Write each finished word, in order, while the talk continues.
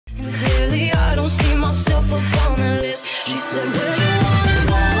up on the list. She said, where you wanna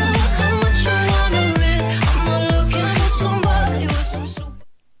go? How much you wanna risk? I'm not looking for somebody with some super.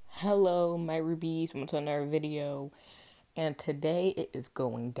 Hello, my rubies. Welcome to another video, and today it is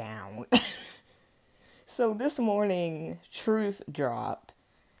going down. So this morning, Truth dropped,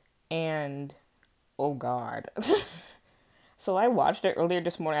 and oh god. So I watched it earlier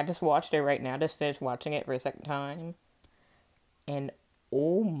this morning. I just watched it right now. I just finished watching it for a second time, and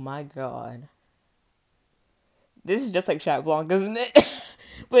oh my god. This is just like Chat Blanc, isn't it?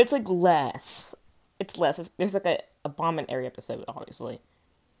 But it's like less. It's less. There's like a bomb and area episode, obviously.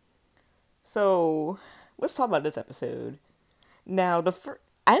 So, let's talk about this episode. Now, I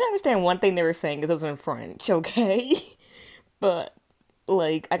didn't understand one thing they were saying because it was in French, okay? But,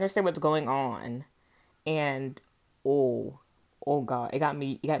 like, I understand what's going on. And, oh god, it got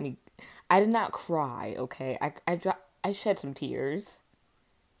me, I did not cry, okay? I shed some tears.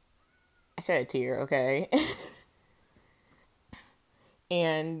 I shed a tear, okay?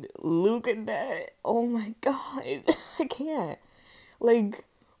 And look at that. Oh my god. I can't. Like,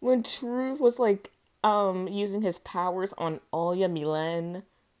 when Truth was like using his powers on Alia, Milan,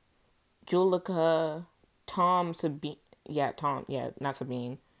 Julika, Tom, Sabine, not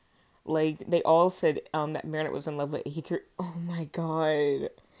Sabine. Like, they all said that Marinette was in love with Ether. Oh my god.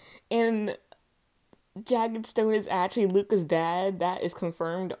 And Jagged Stone is actually Luca's dad. That is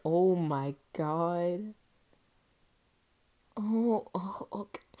confirmed. Oh my god.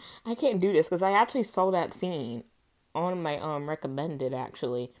 Okay. I can't do this because I actually saw that scene on my recommended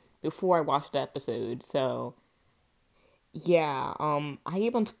actually before I watched the episode. So yeah, I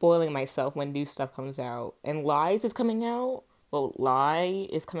keep on spoiling myself when new stuff comes out. And Lies is coming out. Well, Lie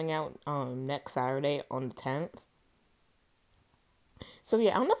is coming out next Saturday on the 10th. So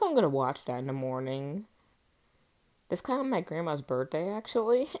yeah, I don't know if I'm gonna watch that in the morning. That's kind of my grandma's birthday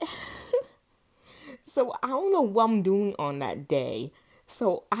actually. So I don't know what I'm doing on that day.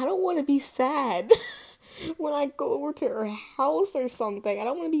 So I don't want to be sad when I go over to her house or something. I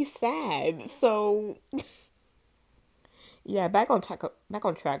don't want to be sad. So yeah, back on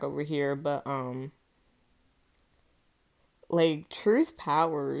track over here. But like Truth's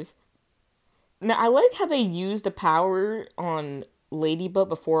powers. Now I like how they used the power on Ladybug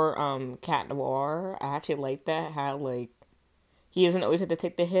before Cat Noir. I actually like that. How like he doesn't always have to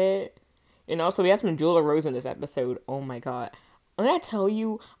take the hit. And also, we had some Jewel Rose in this episode. Oh my god. When I tell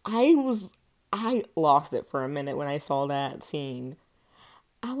you, I lost it for a minute when I saw that scene.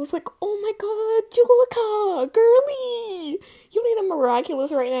 I was like, oh my god, Julika, girly! You need a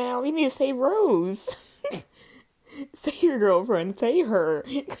miraculous right now. You need to save Rose. Save your girlfriend. Save her.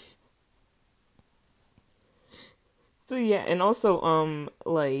 So yeah, and also,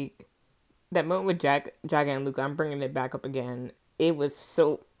 like, that moment with Jack and Luca, I'm bringing it back up again. It was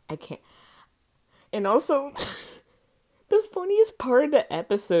so, I can't. And also, the funniest part of the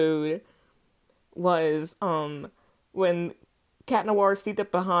episode was when Cat Noir sneaked up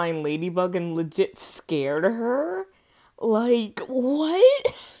behind Ladybug and legit scared her. Like,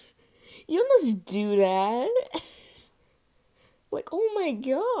 what? You don't just do that. Like, oh my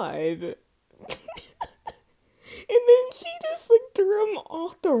god. And then she just like threw him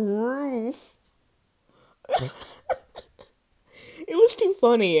off the roof. It was too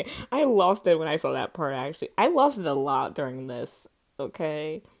funny. I lost it when I saw that part, actually. I lost it a lot during this,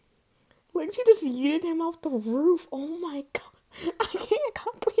 okay? Like, she just yeeted him off the roof. Oh my god. I can't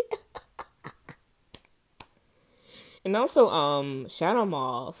comprehend. And also, Shadow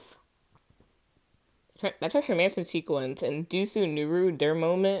Moth. That transformation sequence and Dusu Nuru, their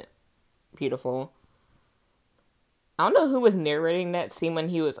moment, beautiful. I don't know who was narrating that scene when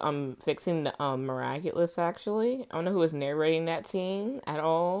he was fixing the Miraculous, actually. I don't know who was narrating that scene at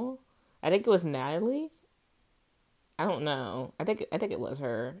all. I think it was Natalie. I don't know. I think it was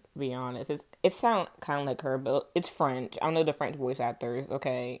her, to be honest. It sounds kind of like her, but it's French. I don't know the French voice actors,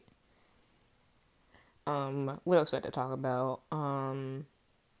 okay. What else do I have to talk about?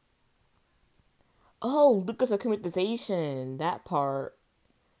 Oh, Lucas' acclimatization, that part.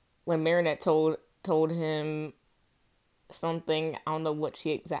 When Marinette told him something, I don't know what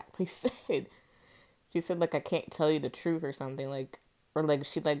she exactly said. She said, like, I can't tell you the truth or something, like, or, like,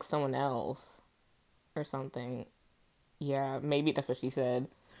 she likes someone else or something. Yeah, maybe that's what she said.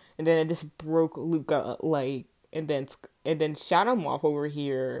 And then it just broke Luca, like, and then Shadow Moth over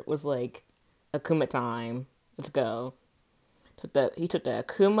here was like, Akuma time. Let's go. He took the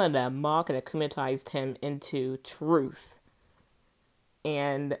Akuma, the Mock, and akumatized him into Truth.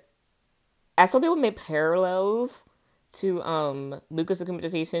 And as some people made parallels to Lucas'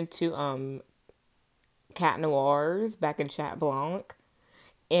 acclimatization to Cat Noir's back in Chat Blanc,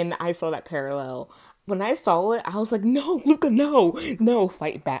 and I saw that parallel. When I saw it, I was like, no, Luca, no, no,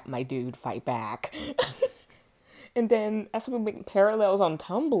 fight back, my dude, fight back. And then I started making parallels on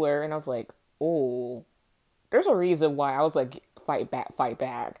Tumblr, and I was like, oh, there's a reason why I was like, fight back, fight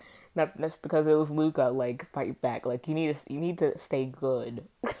back. That's because it was Luca, like, fight back. Like, you need to stay good.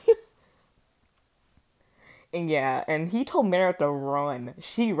 And yeah, and he told Mara to run.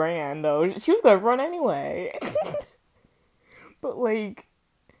 She ran though. She was gonna run anyway. But like,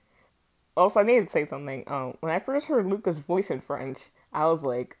 also I need to say something. When I first heard Luca's voice in French, I was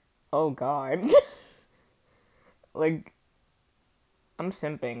like, oh god. Like, I'm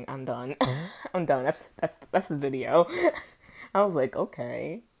simping. I'm done. I'm done. That's the video. I was like,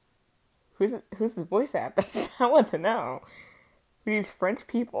 okay, who's the voice actor? I want to know. These French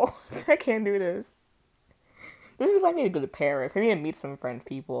people, I can't do this. This is why I need to go to Paris. I need to meet some French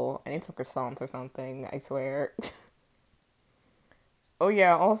people. I need some croissants or something. I swear. Oh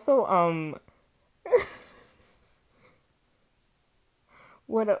yeah. Also,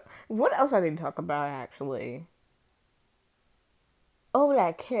 what else I didn't talk about actually? Oh,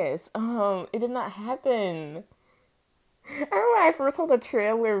 that kiss. It did not happen. I remember when I first saw the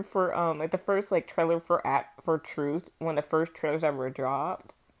trailer for like the first like trailer for Truth, one of the first trailers that were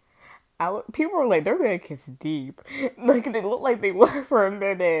dropped. People were like, they're gonna kiss deep. Like they looked like they were for a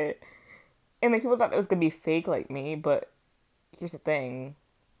minute, and like people thought it was gonna be fake like me. But here's the thing,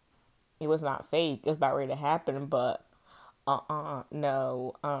 it was not fake. It was about ready to happen, but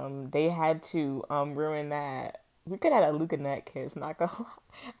no. They had to ruin that. We could have had a Luke and Nat kiss. Not gonna lie.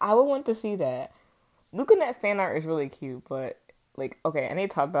 I would want to see that. Luke and Nat fan art is really cute, but like, okay, I need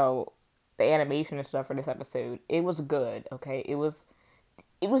to talk about the animation and stuff for this episode. It was good. Okay, it was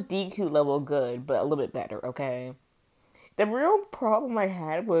DQ level good, but a little bit better. Okay. The real problem I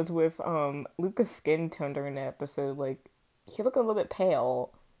had was with Luca's skin tone during the episode. Like, he looked a little bit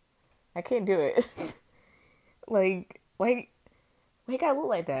pale. I can't do it. like, why you gotta look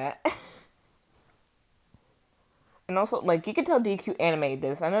like that? And also, like, you can tell DQ animated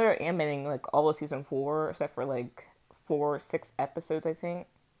this. I know they're animating, like, all of season 4, except for, like, 6 episodes, I think.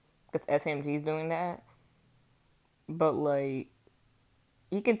 Because SMG's doing that. But, like,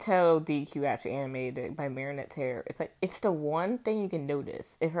 you can tell DQ actually animated it by Marinette's hair. It's, like, it's the one thing you can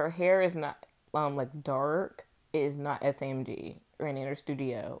notice. If her hair is not, like, dark, it is not SMG or any other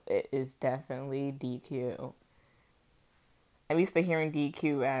studio. It is definitely DQ. I'm used to hearing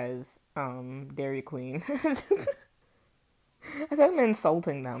DQ as, Dairy Queen. I feel like I'm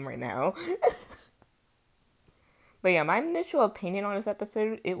insulting them right now. But yeah, my initial opinion on this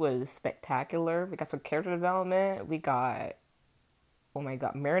episode, it was spectacular. We got some character development. We got, oh my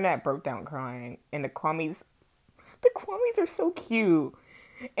god, Marinette broke down crying. And the Kwamis are so cute.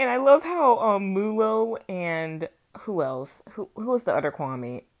 And I love how Mulo and who else? Who was the other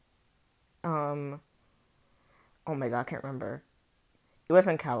Kwami? Oh my god, I can't remember. It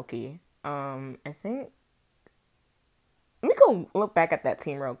wasn't Kalki. I think. Let me go look back at that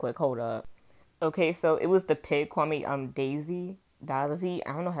scene real quick. Hold up. Okay, so it was the pig Kwami, Daisy. I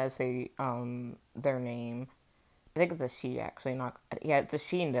don't know how to say their name. I think it's a she actually. Not yeah, it's a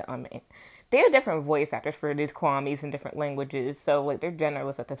she and they have different voice actors for these Kwamis in different languages. So like they're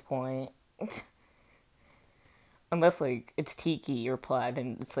genderless at this point. Unless like it's Tiki or Plaid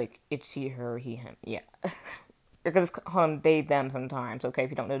and it's like it's she, her, he, him. Yeah. Because it's they, them sometimes. Okay,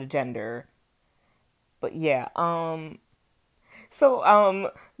 if you don't know the gender. But yeah, so,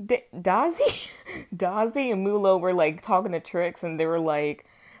 Dazi, Dazi and Mulo were, like, talking to Trix, and they were, like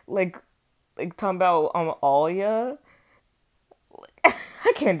talking about, Alia.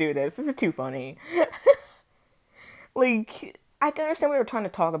 I can't do this. This is too funny. Like, I can understand what they were trying to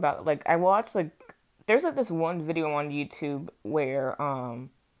talk about. Like, I watched, like, there's, like, this one video on YouTube where,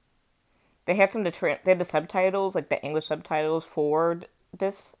 they had they had the subtitles, like, the English subtitles for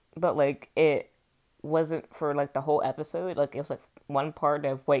this, but, like, it wasn't for like the whole episode. Like it was like one part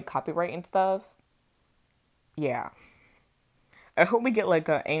of like copyright and stuff. Yeah. I hope we get like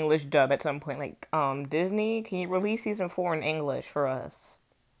an English dub at some point. Like Disney, can you release season 4 in English for us?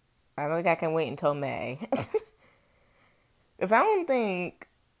 I don't think I can wait until May. Cause I don't think.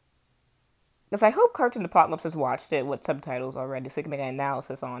 Cause I hope Cartoon Apocalypse has watched it with subtitles already, so he can make an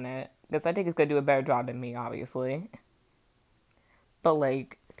analysis on it. Cause I think he's gonna do a better job than me, obviously. But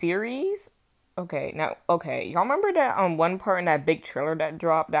like theories. Okay, now, okay, y'all remember that, one part in that big trailer that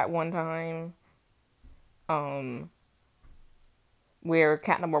dropped that one time? Where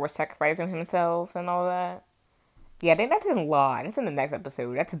Captain Moore was sacrificing himself and all that? Yeah, I think that's in Law. That's in the next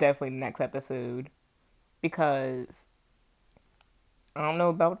episode. That's definitely the next episode. Because, I don't know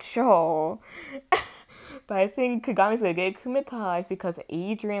about y'all, but I think Kagami's gonna get akumatized because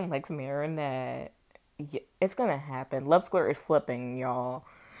Adrian likes Marinette. Yeah, it's gonna happen. Love Square is flipping, y'all.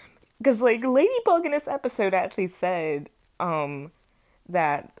 Because, like, Ladybug in this episode actually said,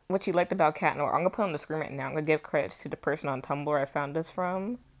 that what she liked about Cat Noir. I'm gonna put on the screen right now. I'm gonna give credits to the person on Tumblr I found this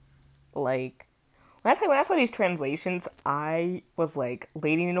from. Like, when I saw these translations, I was like,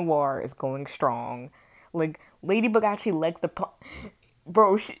 Lady Noir is going strong. Like, Ladybug actually likes the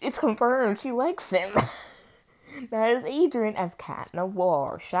bro. It's confirmed she likes him. That is Adrian as Cat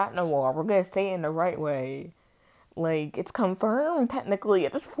Noir, Chat Noir. We're gonna say it in the right way. Like, it's confirmed technically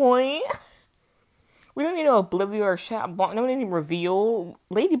at this point. We don't need no Oblivion or Chat. No one need to reveal.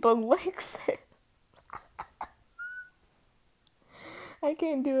 Ladybug likes it. I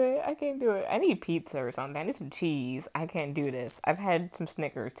can't do it. I can't do it. I need pizza or something. I need some cheese. I can't do this. I've had some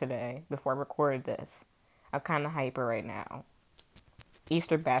Snickers today before I recorded this. I'm kind of hyper right now.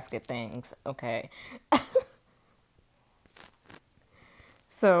 Easter basket things. Okay.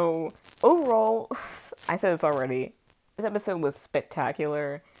 So, overall, I said this already. This episode was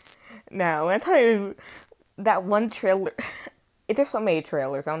spectacular. Now, when I tell you that one trailer, there's so many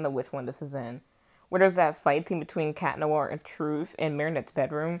trailers. I don't know which one this is in. Where there's that fight scene between Cat Noir and Truth in Marinette's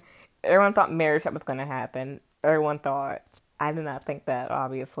bedroom. Everyone thought marriage was going to happen. Everyone thought. I did not think that,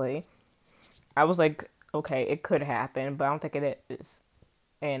 obviously. I was like, okay, it could happen, but I don't think it is.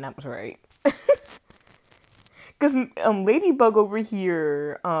 And I was right. Because Ladybug over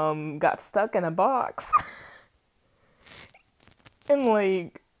here got stuck in a box. And,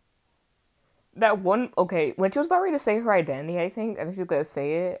 like, that one, okay, when she was about ready to say her identity, I think she was going to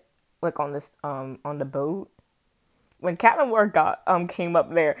say it. Like on this, on the boat. When Cat Noir came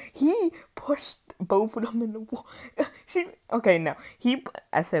up there, he pushed both of them in the water.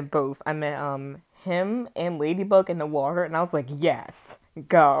 I said both. I meant, him and Ladybug in the water, and I was like, yes,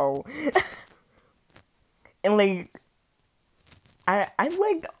 go. And, like, I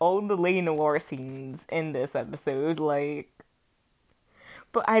liked all the Lady Noir scenes in this episode, like,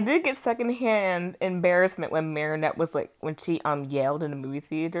 but I did get secondhand embarrassment when Marinette was like, when she yelled in the movie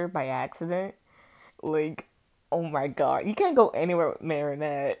theater by accident. Like, oh my god, you can't go anywhere with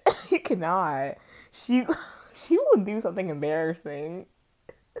Marinette. You cannot. She will do something embarrassing.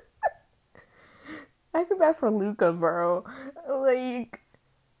 I feel bad for Luca, bro. Like,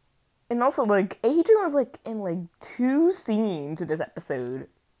 and also, like, Adrian was like in like 2 scenes in this episode.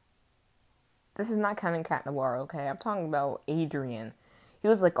 This is not counting Cat Noir, okay? I'm talking about Adrian. He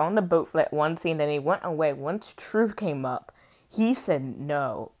was, like, on the boat for that one scene, then he went away. Once Truth came up, he said,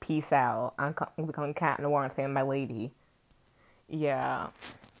 no, peace out. I'm becoming Cat Noir and saying my lady. Yeah.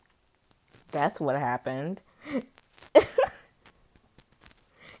 That's what happened.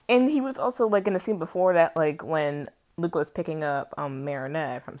 And he was also, like, in the scene before that, like, when Luca was picking up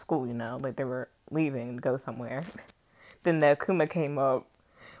Marinette from school, you know? Like, they were leaving to go somewhere. Then the Akuma came up.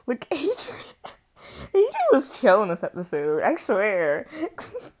 Like, Adrian was chilling this episode, I swear.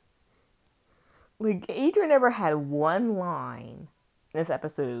 Like, Adrian never had one line in this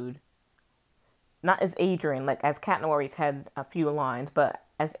episode. Not as Adrian, like, as Cat Noir, he's had a few lines, but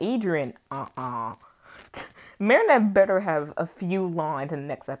as Adrian, Marinette better have a few lines in the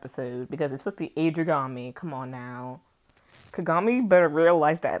next episode, because it's supposed to be Adrigami. Come on now. Kagami better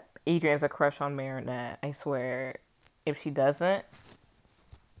realize that Adrian has a crush on Marinette, I swear. If she doesn't,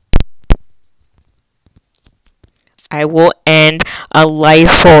 I will end a life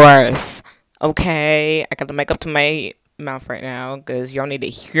force. Okay? I got the mic up to my mouth right now, because y'all need to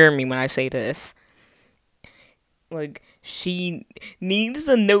hear me when I say this. Like, she needs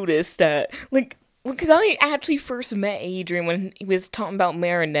to notice that, like, when Kagami actually first met Adrian, when he was talking about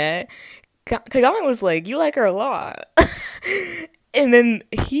Marinette, Kagami was like, you like her a lot. And then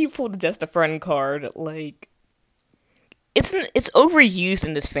he pulled just a friend card, like, it's overused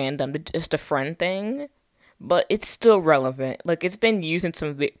in this fandom, just a friend thing, but it's still relevant. Like, it's been used in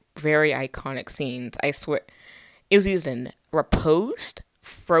some very iconic scenes. I swear, it was used in Riposte,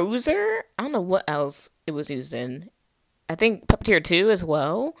 Frozer, I don't know what else it was used in. I think Puppeteer 2 as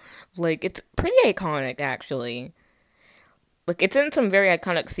well. Like, it's pretty iconic, actually. Like, it's in some very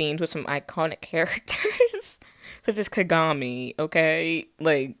iconic scenes with some iconic characters, such as Kagami, okay?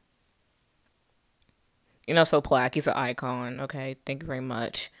 Like, you know, so Plaque, he's an icon, okay? Thank you very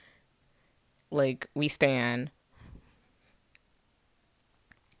much. Like, we stan.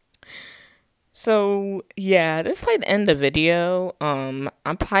 So, yeah, this is probably the end of the video.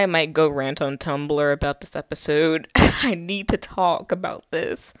 I probably might go rant on Tumblr about this episode. I need to talk about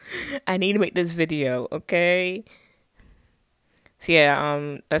this. I need to make this video, okay? So,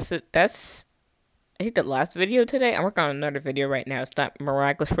 yeah, that's it. That's, I think, the last video today. I'm working on another video right now. It's not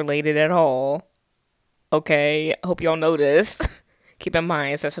Miraculous related at all. Okay? I hope y'all know this. Keep in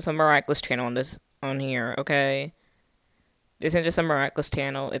mind, it's just a Miraculous channel on this on here, okay? This isn't just a Miraculous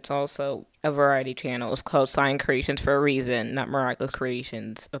channel. It's also a variety channel. It's called Sign Creations for a reason, not Miraculous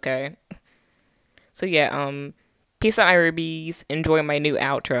Creations, okay? So yeah, peace out, Irbies. Enjoy my new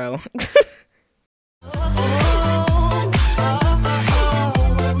outro.